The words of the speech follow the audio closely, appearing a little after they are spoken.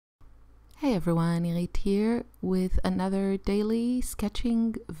Hey everyone, Irit here with another daily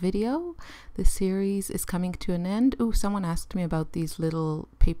sketching video. The series is coming to an end. Oh, someone asked me about these little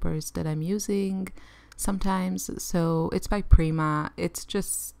papers that I'm using sometimes. So it's by Prima. It's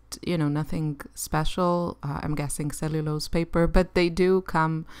just, nothing special. I'm guessing cellulose paper, but they do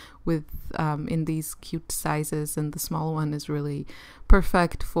come with in these cute sizes, and the small one is really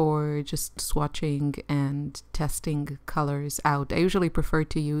perfect for just swatching and testing colors out. I usually prefer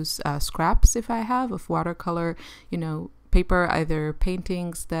to use scraps if I have of watercolor, paper, either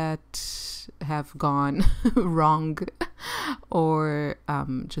paintings that have gone wrong or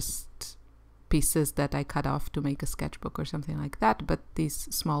just pieces that I cut off to make a sketchbook or something like that. But these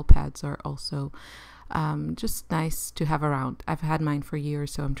small pads are also just nice to have around. I've had mine for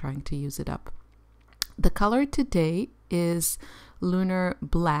years, so I'm trying to use it up. The color today is Lunar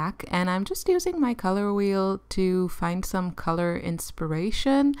Black, and I'm just using my color wheel to find some color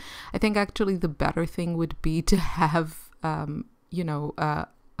inspiration. I think actually the better thing would be to have a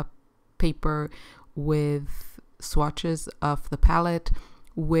paper with swatches of the palette,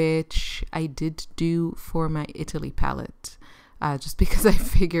 which I did do for my Italy palette, just because I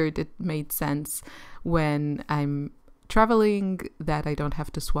figured it made sense when I'm traveling that I don't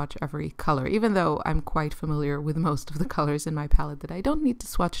have to swatch every color, even though I'm quite familiar with most of the colors in my palette that I don't need to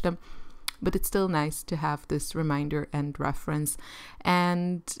swatch them. But it's still nice to have this reminder and reference.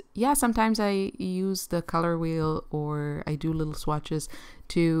 And yeah, sometimes I use the color wheel or I do little swatches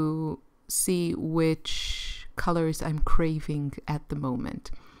to see which colors I'm craving at the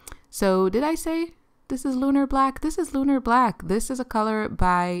moment. So did I say this is Lunar Black? This is Lunar Black. This is a color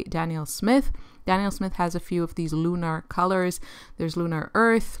by Daniel Smith. Daniel Smith has a few of these lunar colors. There's Lunar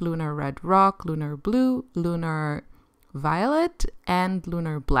Earth, Lunar Red Rock, Lunar Blue, Lunar Violet, and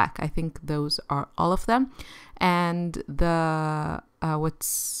Lunar Black. I think those are all of them. And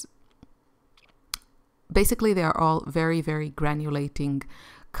basically they are all very, very granulating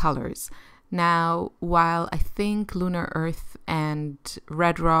colors. Now, while I think Lunar Earth and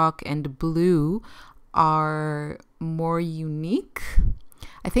Red Rock and Blue are more unique,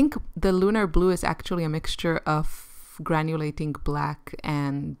 I think the Lunar Blue is actually a mixture of granulating black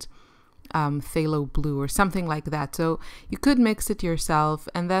and phthalo blue or something like that. So you could mix it yourself.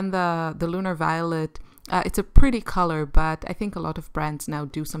 And then the Lunar Violet, it's a pretty color, but I think a lot of brands now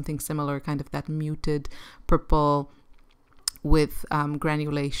do something similar, kind of that muted purple with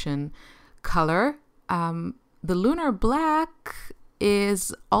granulation color. The Lunar Black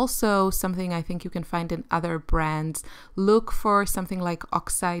is also something I think you can find in other brands. Look for something like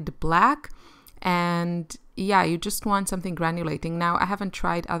Oxide Black, and yeah, you just want something granulating. Now, I haven't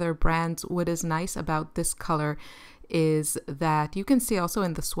tried other brands. What is nice about this color is that you can see also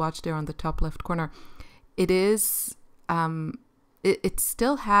in the swatch there on the top left corner, it is it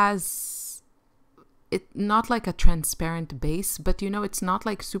still has not like a transparent base, but it's not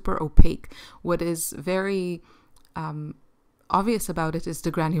like super opaque. What is very obvious about it is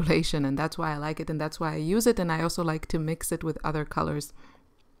the granulation, and that's why I like it, and that's why I use it. And I also like to mix it with other colors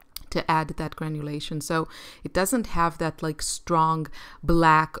to add that granulation, so it doesn't have that like strong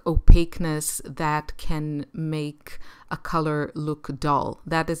black opaqueness that can make a color look dull.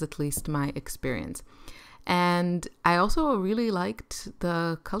 That is at least my experience. And I also really liked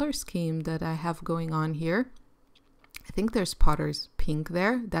the color scheme that I have going on here. I think there's Potter's Pink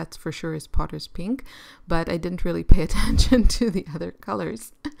there. That for sure is Potter's Pink, but I didn't really pay attention to the other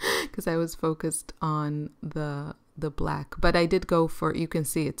colors because I was focused on the black. But I did go for, you can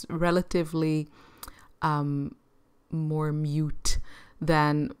see it's relatively more mute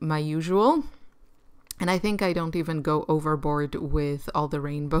than my usual. And I think I don't even go overboard with all the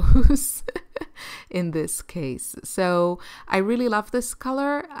rainbows in this case. So I really love this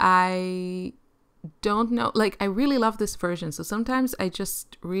color. I don't know, I really love this version. So sometimes I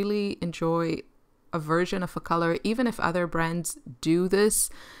just really enjoy a version of a color, even if other brands do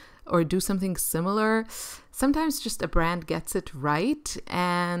this or do something similar. Sometimes just a brand gets it right.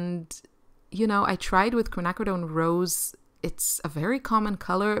 And, I tried with quinacridone Rose. It's a very common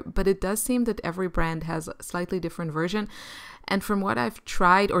color, but it does seem that every brand has a slightly different version. And from what I've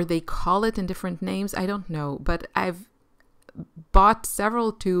tried, or they call it in different names, I don't know, but I've bought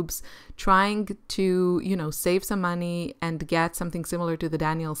several tubes trying to, save some money and get something similar to the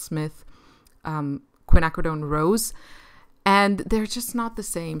Daniel Smith quinacridone Rose. And they're just not the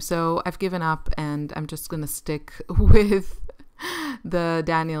same. So I've given up, and I'm just going to stick with the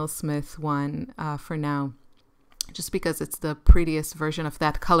Daniel Smith one for now, just because it's the prettiest version of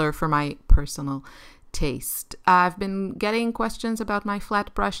that color for my personal taste. I've been getting questions about my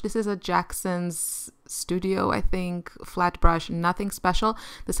flat brush. This is a Jackson's Studio, I think, flat brush, nothing special.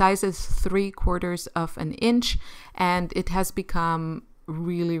 The size is 3/4 of an inch, and it has become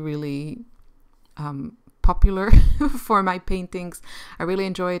really, really popular for my paintings. I really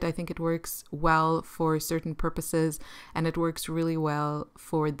enjoy it. I think it works well for certain purposes, and it works really well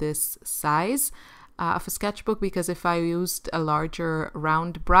for this size of a sketchbook, because if I used a larger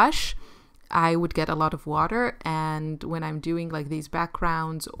round brush, I would get a lot of water, and when I'm doing like these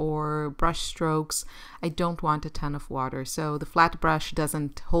backgrounds or brush strokes, I don't want a ton of water. So the flat brush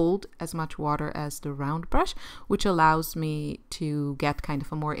doesn't hold as much water as the round brush, which allows me to get kind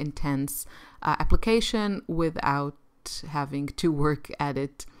of a more intense application without having to work at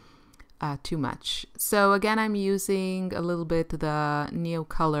it too much. So again, I'm using a little bit the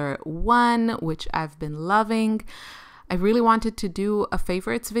Neocolor I, which I've been loving. I really wanted to do a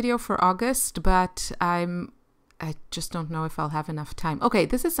favorites video for August, but I just don't know if I'll have enough time. Okay,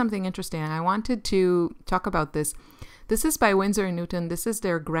 this is something interesting. I wanted to talk about this. This is by Winsor & Newton. This is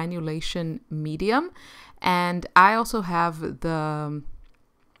their granulation medium. And I also have the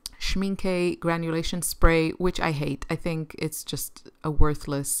Schmincke granulation spray, which I hate. I think it's just a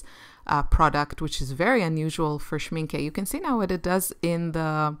worthless product, which is very unusual for Schmincke. You can see now what it does in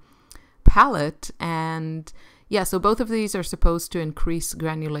the palette, and yeah, so both of these are supposed to increase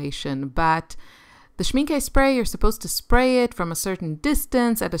granulation, but the Schmincke spray, you're supposed to spray it from a certain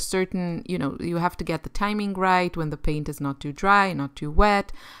distance at a certain, you have to get the timing right when the paint is not too dry, not too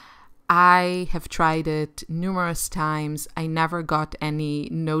wet. I have tried it numerous times. I never got any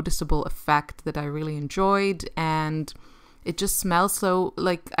noticeable effect that I really enjoyed, and it just smells so,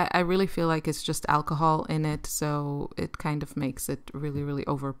 like, I really feel like it's just alcohol in it, so it kind of makes it really, really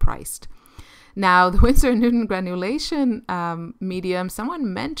overpriced. Now, the Winsor & Newton granulation medium,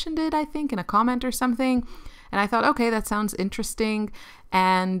 someone mentioned it, I think, in a comment or something, and I thought, okay, that sounds interesting.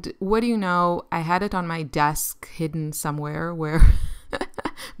 And what do you know, I had it on my desk hidden somewhere where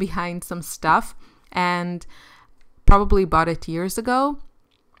behind some stuff, and probably bought it years ago.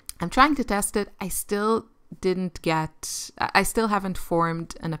 I'm trying to test it. I still haven't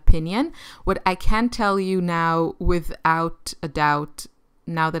formed an opinion. What I can tell you now without a doubt,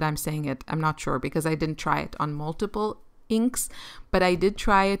 now that I'm saying it, I'm not sure, because I didn't try it on multiple inks, but I did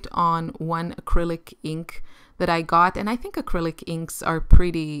try it on one acrylic ink that I got. And I think acrylic inks are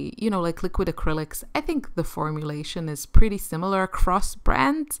pretty, like liquid acrylics. I think the formulation is pretty similar across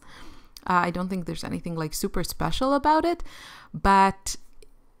brands. I don't think there's anything like super special about it, but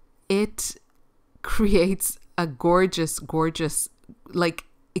it creates a gorgeous, like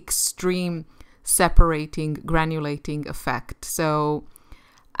extreme separating, granulating effect. So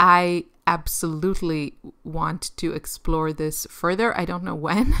I absolutely want to explore this further. I don't know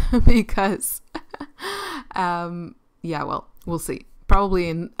when, because yeah, well, we'll see. Probably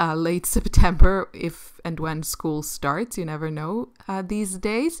in late September, if and when school starts. You never know these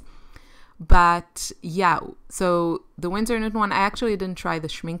days. But yeah, so the Winsor & Newton one, I actually didn't try the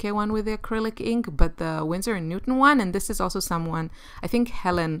Schmincke one with the acrylic ink, but the Winsor & Newton one, and this is also someone, I think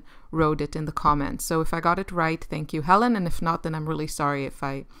Helen wrote it in the comments. So if I got it right, thank you, Helen. And if not, then I'm really sorry if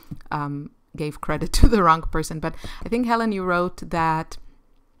I gave credit to the wrong person. But I think, Helen, you wrote that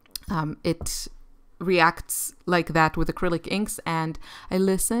it reacts like that with acrylic inks, and I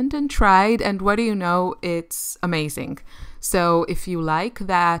listened and tried, and what do you know, it's amazing. So if you like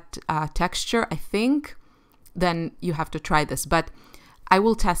that texture, I think, then you have to try this, but I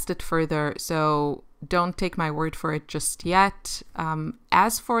will test it further, so don't take my word for it just yet.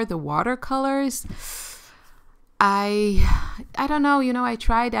 As for the watercolors, I don't know, I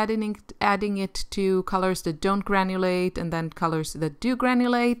tried adding it to colors that don't granulate and then colors that do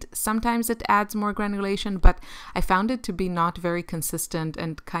granulate. Sometimes it adds more granulation, but I found it to be not very consistent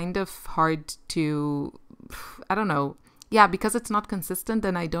and kind of hard to, I don't know. Yeah, because it's not consistent,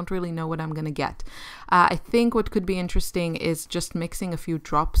 then I don't really know what I'm going to get. I think what could be interesting is just mixing a few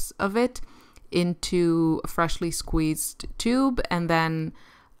drops of it into a freshly squeezed tube, and then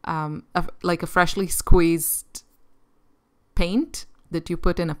like a freshly squeezed paint that you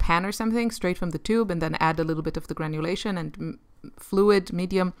put in a pan or something straight from the tube, and then add a little bit of the granulation and fluid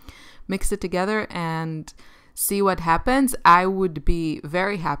medium, mix it together and see what happens. I would be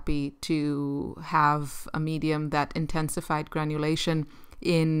very happy to have a medium that intensified granulation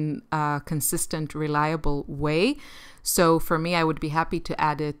in a consistent, reliable way. So for me, I would be happy to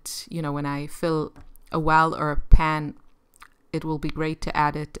add it, when I fill a well or a pan. It will be great to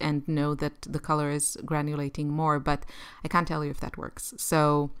add it and know that the color is granulating more, but I can't tell you if that works.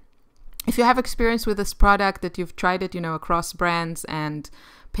 So if you have experience with this product, that you've tried it, across brands and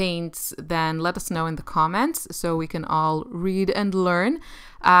paints, then let us know in the comments so we can all read and learn.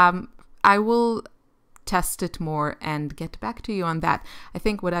 I will test it more and get back to you on that. I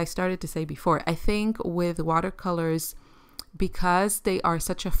think what I started to say before, I think with watercolors, because they are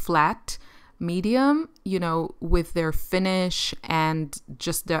such a flat medium, you know, with their finish and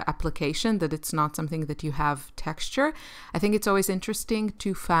just their application, that it's not something that you have texture. I think it's always interesting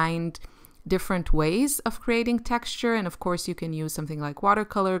to find different ways of creating texture. And of course, you can use something like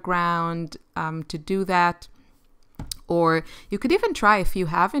watercolor ground to do that. Or you could even try, if you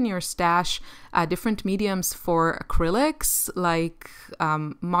have in your stash different mediums for acrylics, like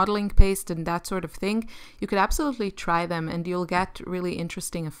modeling paste and that sort of thing, you could absolutely try them and you'll get really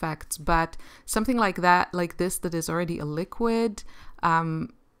interesting effects. But something like that, like this, that is already a liquid,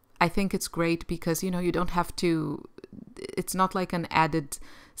 I think it's great because, you know, you don't have to, it's not like an added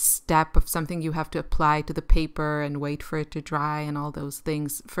step of something you have to apply to the paper and wait for it to dry and all those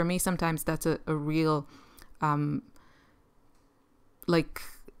things. For me, sometimes that's a real... like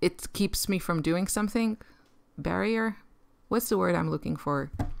it keeps me from doing something. Barrier? What's the word I'm looking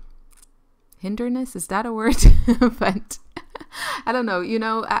for? Hinderness? Is that a word? But I don't know. You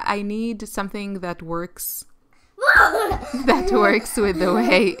know, I need something that works. That works with the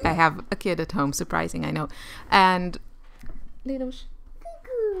way I have a kid at home. Surprising, I know. And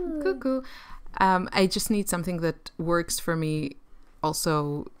cuckoo. I just need something that works for me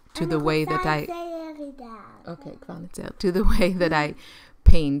also to the way that I... Okay, to the way that I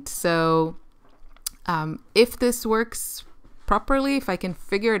paint. So if this works properly, if I can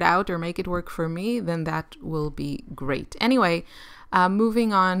figure it out or make it work for me, then that will be great. Anyway,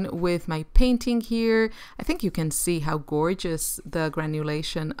 moving on with my painting here. I think you can see how gorgeous the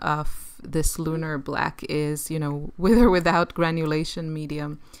granulation of this Lunar black is, you know, with or without granulation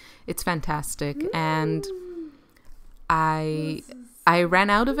medium. It's fantastic. And I ran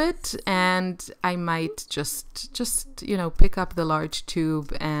out of it, and I might just you know, pick up the large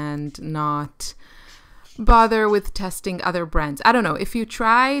tube and not bother with testing other brands. I don't know if you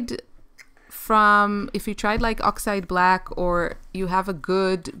tried like oxide black, or you have a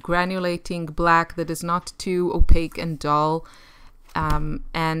good granulating black that is not too opaque and dull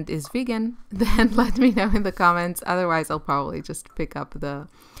and is vegan, then let me know in the comments. Otherwise, I'll probably just pick up the...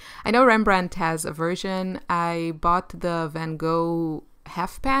 I know Rembrandt has a version. I bought the Van Gogh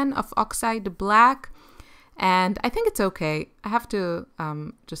half pan of oxide black, and I think it's okay. I have to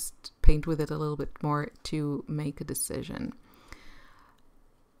just paint with it a little bit more to make a decision.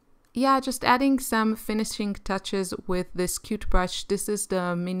 Yeah, just adding some finishing touches with this cute brush. This is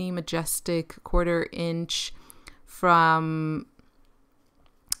the Mini Majestic 1/4 inch from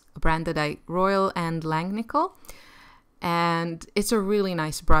a brand that Royal and Langnickel. And it's a really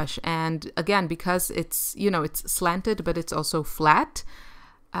nice brush. And again, because it's, you know, it's slanted, but it's also flat,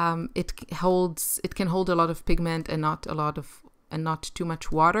 it can hold a lot of pigment and not too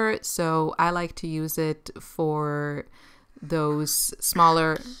much water. So I like to use it for those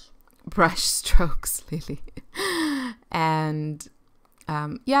smaller brush strokes, Lily. And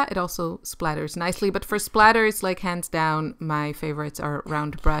yeah, it also splatters nicely. But for splatters, like, hands down, my favorites are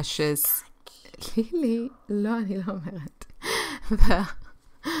round brushes. Lily,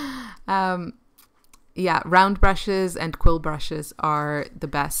 yeah, round brushes and quill brushes are the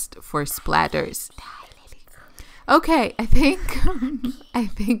best for splatters. Okay, I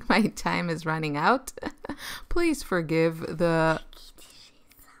think my time is running out. Please forgive the...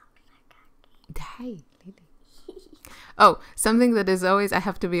 Oh, something that is always, I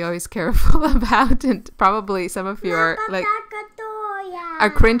have to be always careful about, and probably some of you are like... are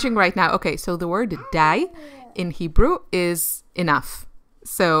cringing right now. Okay, so the word die in Hebrew is enough.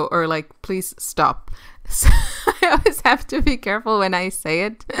 So, or like, please stop. So I always have to be careful when I say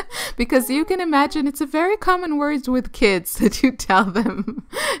it, because you can imagine it's a very common word with kids that you tell them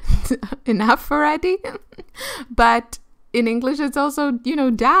enough already. But in English, it's also, you know,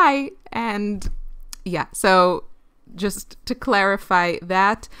 die. And yeah, so just to clarify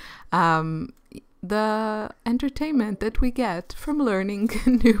that, the entertainment that we get from learning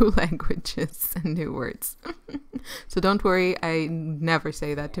new languages and new words. So don't worry, I never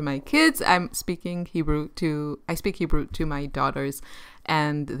say that to my kids. I speak Hebrew to my daughters,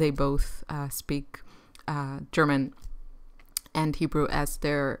 and they both speak German and Hebrew as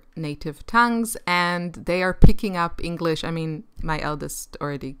their native tongues, and they are picking up English. I mean, my eldest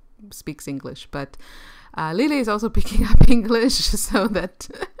already speaks English, but Lily is also picking up English, so that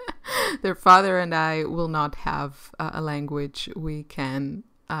their father and I will not have a language we can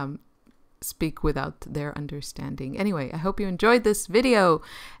speak without their understanding. Anyway, I hope you enjoyed this video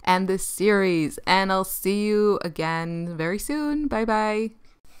and this series, and I'll see you again very soon. Bye bye.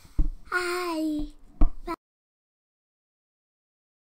 Hi.